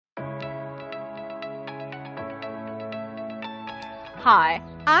Hi,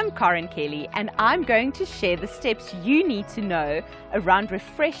 I'm Corinne Kelly and I'm going to share the steps you need to know around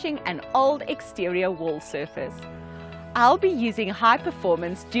refreshing an old exterior wall surface. I'll be using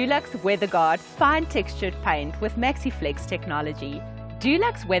high-performance Dulux Weatherguard Fine Textured paint with Maxiflex technology.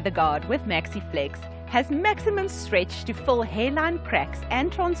 Dulux Weatherguard with Maxiflex has maximum stretch to fill hairline cracks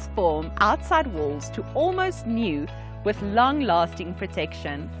and transform outside walls to almost new with long-lasting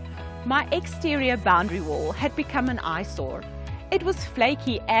protection. My exterior boundary wall had become an eyesore. It was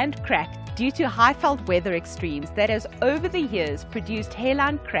flaky and cracked due to high-felt weather extremes that has over the years produced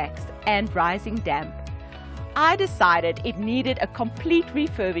hairline cracks and rising damp. I decided it needed a complete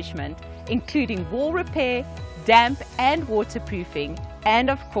refurbishment, including wall repair, damp and waterproofing, and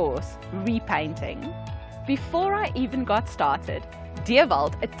of course, repainting. Before I even got started,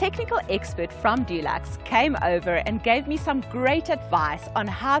 Dewald, a technical expert from Dulux, came over and gave me some great advice on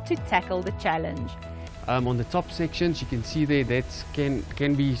how to tackle the challenge. On the top sections, you can see there that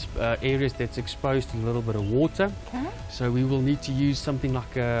can be areas that's exposed to a little bit of water. Okay. So we will need to use something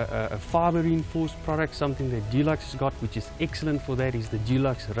like a fiber reinforced product. Something that Dulux has got, which is excellent for that, is the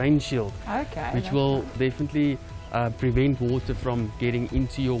Dulux Rain Shield. Okay. Which will definitely prevent water from getting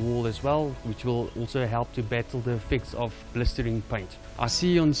into your wall as well, which will also help to battle the effects of blistering paint. I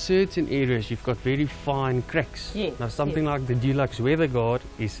see on certain areas you've got very fine cracks. Yes, now something like the Dulux Weatherguard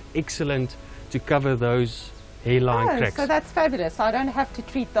is excellent to cover those hairline cracks. So that's fabulous. I don't have to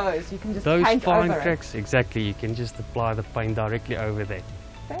treat those. You can just paint over it. Those fine cracks, it. Exactly. You can just apply the paint directly over that.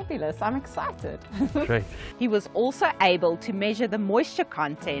 Fabulous. I'm excited. Great. He was also able to measure the moisture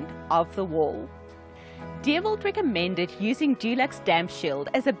content of the wall. Dewald recommended using Dulux Damp Shield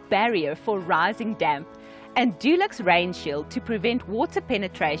as a barrier for rising damp and Dulux Rain Shield to prevent water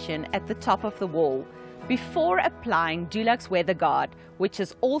penetration at the top of the wall, before applying Dulux Weatherguard, which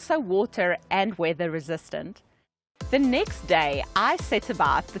is also water and weather resistant. The next day, I set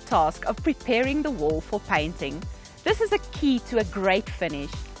about the task of preparing the wall for painting. This is a key to a great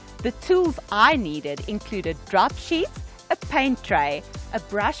finish. The tools I needed included drop sheets, a paint tray, a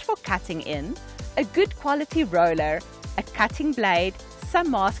brush for cutting in, a good quality roller, a cutting blade,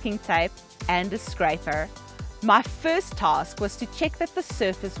 some masking tape, and a scraper. My first task was to check that the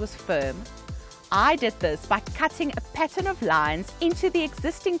surface was firm. I did this by cutting a pattern of lines into the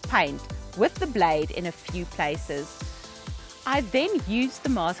existing paint with the blade in a few places. I then used the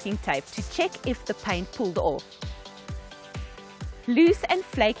masking tape to check if the paint pulled off. Loose and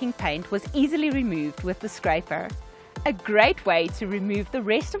flaking paint was easily removed with the scraper. A great way to remove the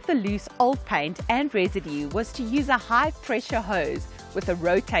rest of the loose old paint and residue was to use a high-pressure hose with a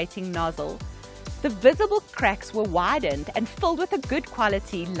rotating nozzle. The visible cracks were widened and filled with a good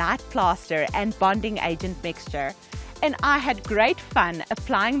quality light plaster and bonding agent mixture, and I had great fun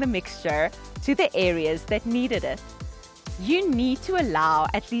applying the mixture to the areas that needed it. You need to allow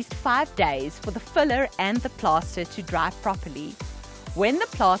at least 5 days for the filler and the plaster to dry properly. When the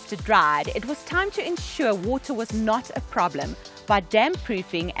plaster dried, it was time to ensure water was not a problem by damp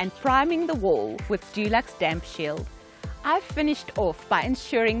proofing and priming the wall with Dulux Damp Shield. I finished off by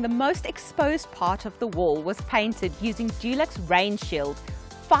ensuring the most exposed part of the wall was painted using Dulux Rain Shield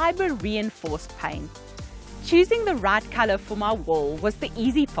fiber reinforced paint. Choosing the right color for my wall was the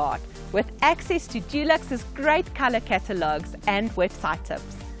easy part, with access to Dulux's great color catalogs and website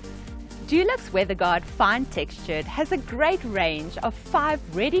tips. Dulux Weatherguard Fine Textured has a great range of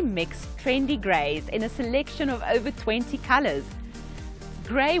 5 ready-mixed trendy grays in a selection of over 20 colors.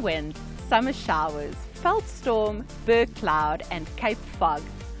 Grey wind, summer showers, felt storm, berg cloud and Cape fog.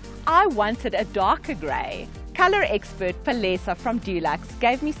 I wanted a darker grey. Color expert Palesa from Dulux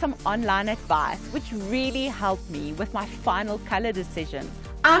gave me some online advice which really helped me with my final color decision.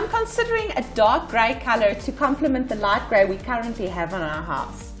 I'm considering a dark grey color to complement the light grey we currently have on our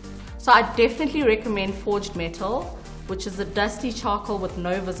house. So I definitely recommend forged metal, which is a dusty charcoal with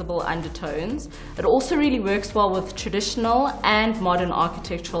no visible undertones. It also really works well with traditional and modern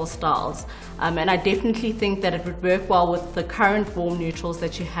architectural styles. And I definitely think that it would work well with the current warm neutrals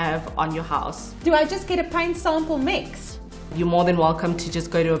that you have on your house. Do I just get a paint sample mix? You're more than welcome to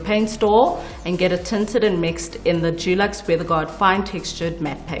just go to a paint store and get it tinted and mixed in the Dulux Weatherguard Fine Textured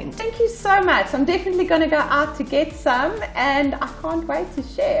matte paint. Thank you so much. I'm definitely going to go out to get some and I can't wait to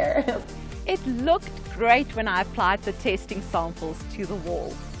share. It looked great when I applied the testing samples to the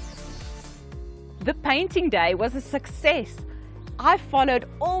wall. The painting day was a success. I followed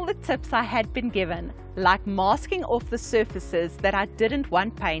all the tips I had been given, like masking off the surfaces that I didn't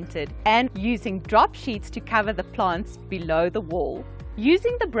want painted and using drop sheets to cover the plants below the wall.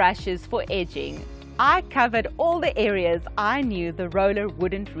 Using the brushes for edging, I covered all the areas I knew the roller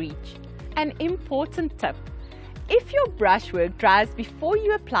wouldn't reach. An important tip: If your brushwork dries before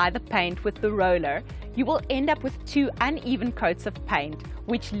you apply the paint with the roller, you will end up with 2 uneven coats of paint,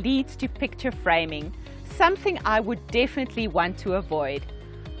 which leads to picture framing, something I would definitely want to avoid.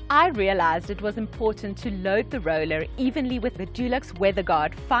 I realized it was important to load the roller evenly with the Dulux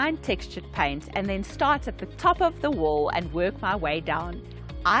Weatherguard Fine Textured paint and then start at the top of the wall and work my way down.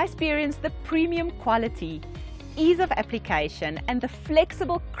 I experienced the premium quality, ease of application and the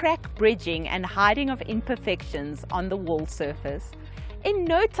flexible crack bridging and hiding of imperfections on the wall surface. In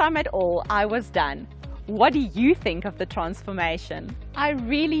no time at all, I was done. What do you think of the transformation? I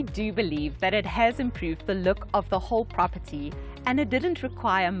really do believe that it has improved the look of the whole property and it didn't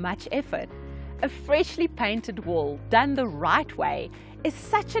require much effort. A freshly painted wall done the right way is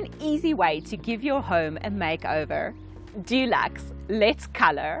such an easy way to give your home a makeover. Dulux, let's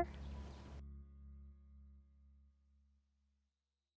color!